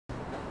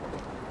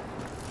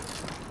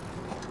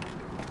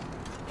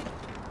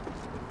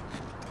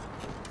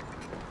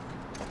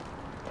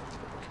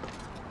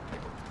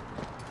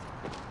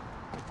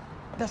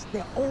That's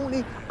their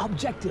only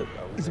objective,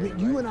 is to make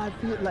you and I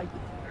feel like,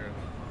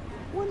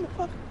 what in the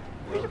fuck?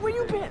 Where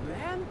you been,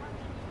 man?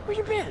 Where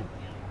you been?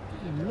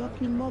 You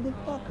lucky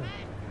motherfucker.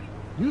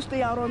 You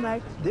stay out all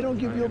night, they don't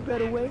give you a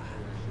better way.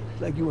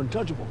 It's like you're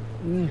untouchable.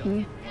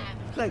 Mm-hmm.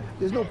 It's like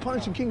there's no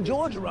punishing King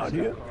George around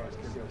here.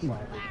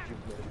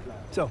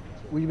 So,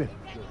 where you been?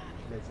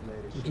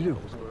 What you do?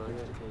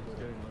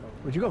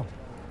 Where'd you go?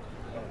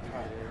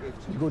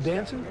 You go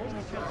dancing?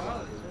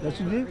 That's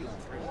what you did?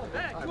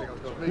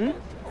 Hmm?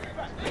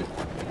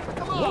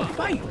 Oh,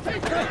 fight!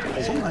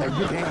 Somebody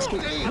get ass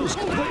kicked. Wait.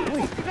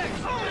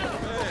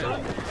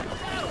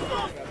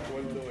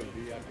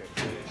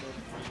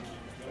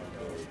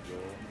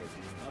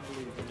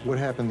 What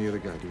happened to the other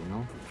guy, do you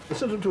know? They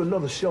sent him to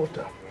another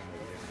shelter.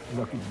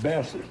 Lucky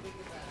bastard.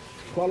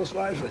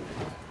 Qualifies for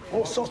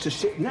all sorts of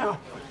shit. Now,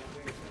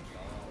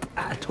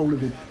 I told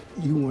him that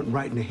you weren't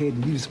right in the head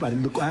and needed somebody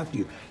to look after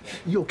you.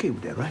 You okay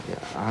with that, right?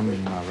 Yeah,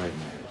 I'm not right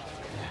now.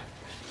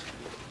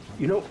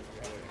 You know,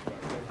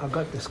 I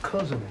got this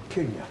cousin in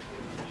Kenya.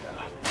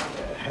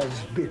 Has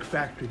this big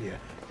factory there.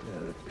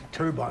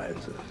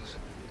 Turbines,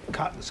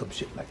 cotton, some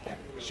shit like that.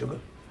 Sugar.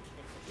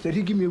 Said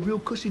he'd give me a real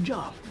cushy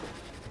job.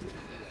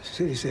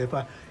 He said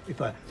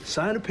if I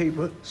sign a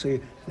paper,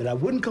 say that I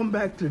wouldn't come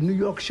back to the New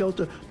York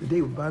shelter, that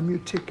they would buy me a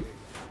ticket.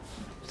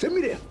 Send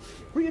me there,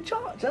 free of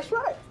charge. That's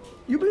right.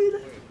 You believe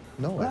it?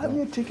 No, buy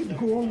me a ticket to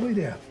go all the way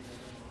there.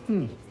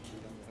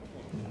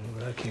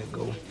 But I can't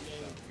go.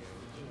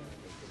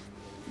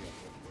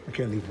 I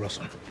can't leave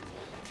Russell.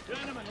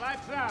 Gentlemen,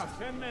 lights out.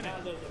 10 minutes.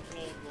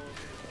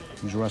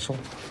 Who's Russell?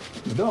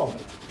 The dog.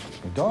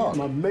 The dog?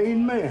 My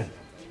main man.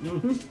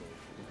 Mm-hmm.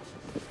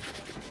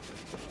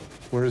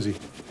 Where is he?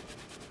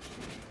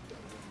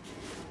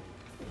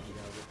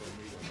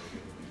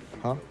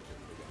 Huh?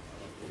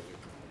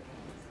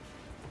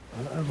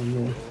 I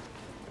don't know.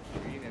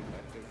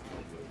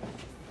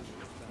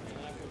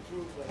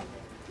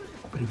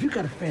 But if you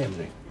got a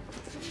family,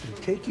 they'll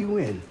take you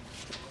in.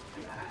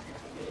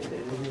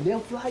 They'll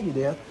fly you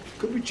there.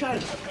 Could be China,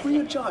 free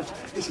of charge.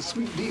 It's a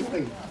sweet deal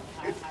thing.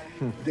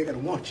 They gotta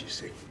want you,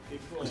 see.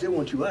 Because they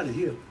want you out of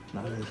here,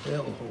 not in this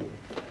hellhole.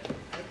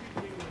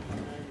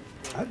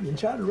 I'd be in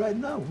China right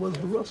now, was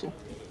the Russell.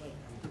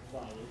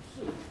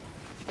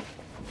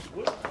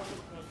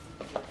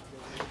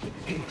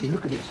 Hey,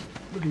 look at this.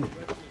 Look at it.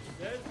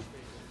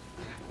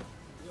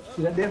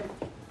 See that there?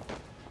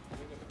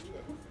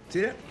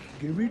 See that?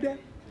 Can you read that?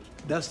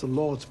 That's the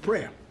Lord's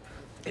Prayer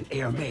in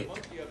Aramaic.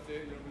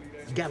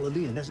 It's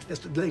Galilean. That's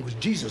the language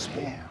Jesus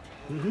spoke.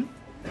 Mm-hmm.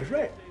 That's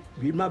right.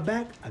 Read my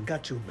back, I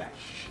got your back.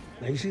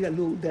 Now you see that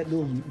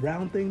little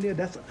round thing there?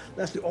 That's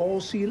the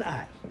all-seeing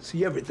eye.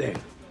 See everything.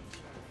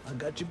 I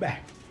got your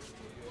back.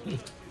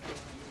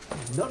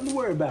 Nothing to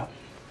worry about.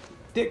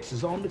 Dix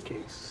is on the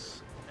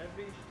case.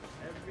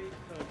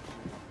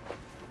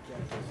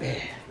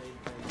 Yeah.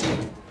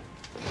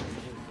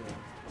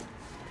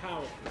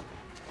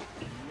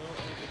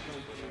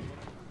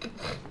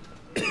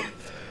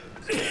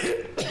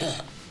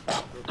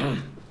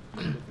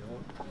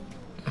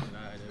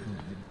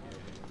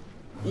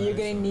 You're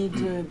going to need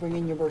to bring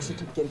in your birth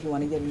certificate if you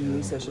want to get a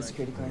new Social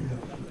Security card.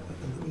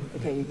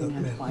 Okay, you're going to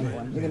have to find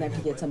one. You're going to have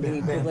to get something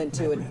equivalent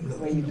to it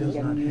where you can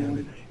get a new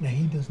one. Now,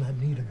 he does not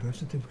need a birth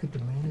certificate. The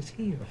man is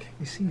here.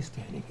 You see he's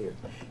standing here.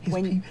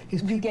 When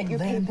you get your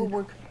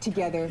paperwork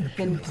together,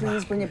 then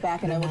please bring it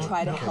back and I will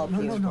try to help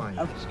you.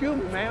 Okay. Excuse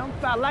me, ma'am.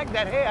 If I like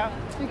that hair,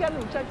 you got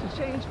any checks to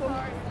change for me?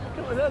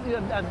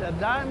 A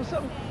dime or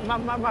something?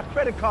 My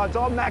credit card's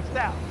all maxed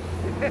out.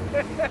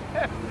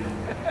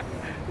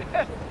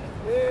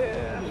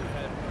 Yeah.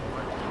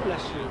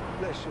 Bless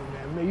you,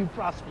 man. May you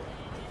prosper.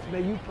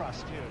 May you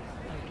prosper.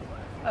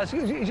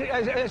 Excuse me,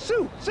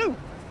 Sue.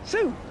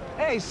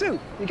 Hey, Sue,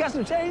 you got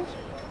some change?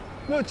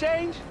 Little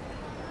change?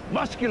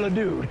 Muscular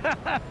dude.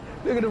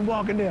 Look at him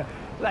walking there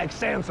like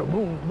Samson.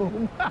 Boom,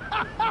 boom.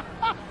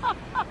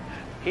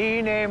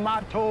 Hine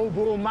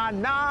matovu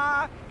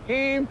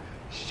manahim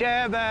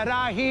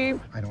sheverahim.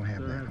 I don't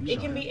have that. It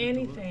can be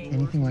anything.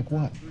 Anything like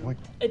what? Like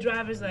A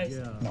driver's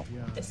license. no.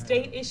 A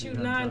state-issued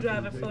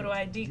non-driver photo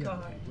ID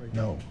card.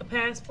 No. A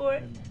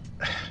passport.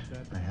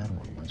 I had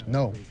one once.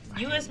 No.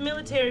 U.S.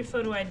 military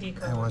photo ID I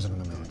card. wasn't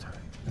in the military.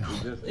 No.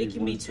 It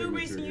can be 2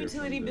 recent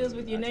utility bills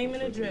with your name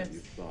and address.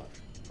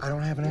 I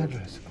don't have an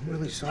address. I'm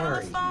really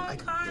sorry. Telephone,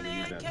 Con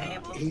Ed,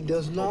 cable. He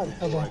does not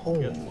have a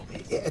home.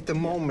 At the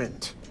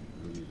moment,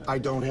 I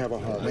don't have a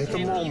home. At the And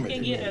you moment.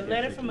 can get a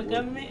letter from a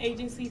government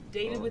agency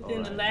dated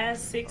within the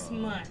last 6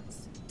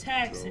 months.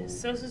 Taxes,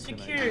 Social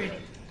Security.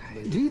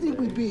 Do you think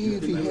we'd be here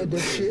if he had that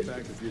shit?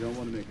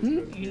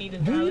 You need a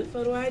valid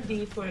photo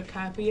ID for a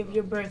copy of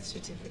your birth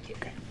certificate.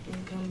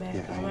 And come back,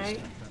 Yeah, I all right?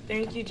 understand.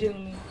 Thank you,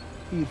 gentlemen.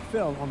 He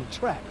fell on the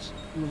tracks.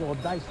 He was all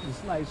diced and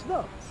sliced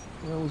up.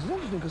 And it was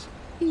interesting because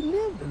he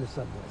lived in the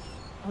subway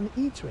on the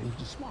E-train,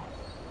 which is smart.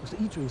 Because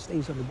the E-train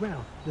stays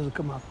underground, doesn't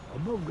come out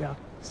above ground.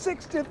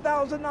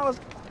 $60,000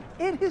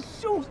 in his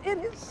shoes, in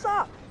his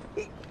sock.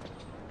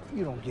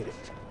 You don't get it.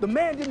 The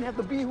man didn't have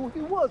to be who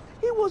he was.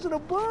 He wasn't a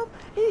bum.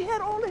 He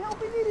had all the help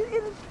he needed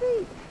in his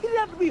feet. He didn't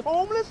have to be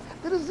homeless.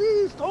 The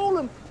disease told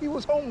him he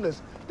was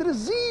homeless. The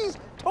disease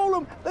told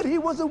him that he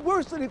wasn't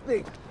worth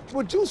anything.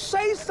 Would you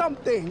say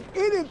something,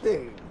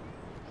 anything?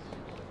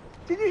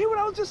 Did you hear what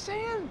I was just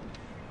saying?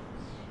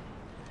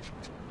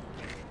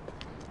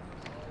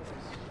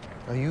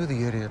 Are you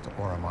the idiot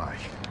or am I?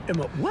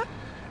 Am I what?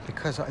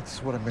 Because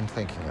that's what I've been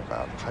thinking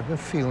about. I've been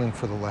feeling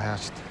for the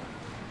last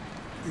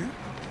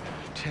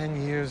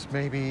 10 years,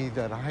 maybe,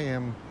 that I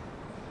am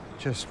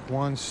just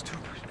one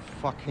stupid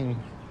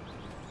fucking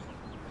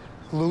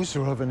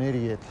loser of an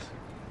idiot.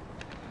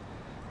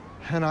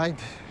 And I'm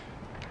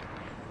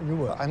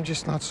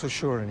just not so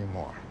sure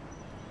anymore.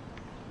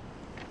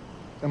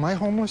 Am I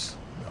homeless?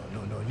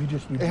 No, you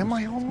just reduce. Am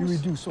I homeless? You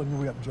reduce on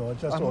your way up, George.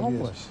 That's I'm all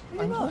homeless. it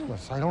is. I'm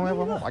homeless. I don't have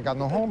a home. I got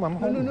no home. I'm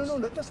homeless. No,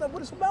 that's not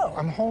what it's about.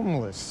 I'm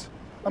homeless.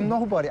 I'm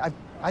nobody.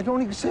 I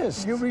don't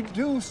exist. You're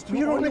reduced.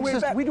 You don't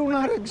exist. We do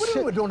not exist. What do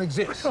you mean we don't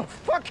exist? Oh,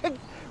 fucking,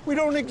 we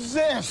don't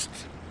exist.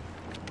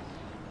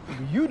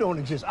 You don't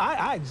exist.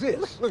 I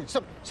exist. Look,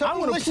 I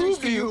want to prove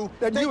to you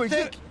that you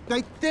exist.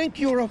 They think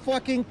you're a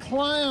fucking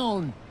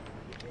clown.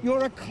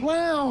 You're a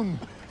clown.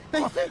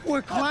 They think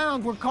we're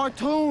clowns. We're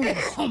cartoons.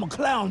 I'm a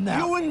clown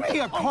now. You and me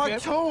are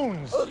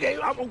cartoons. Okay,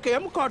 I'm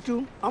a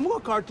cartoon. I'm a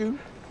cartoon.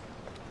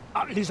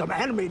 At least I'm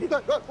animated.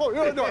 No, I'm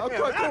a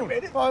cartoon.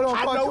 Animated. I I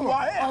know who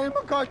I am. I am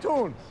a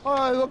cartoon.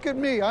 Look at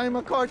me. I am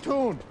a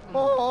cartoon.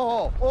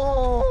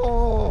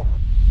 Oh.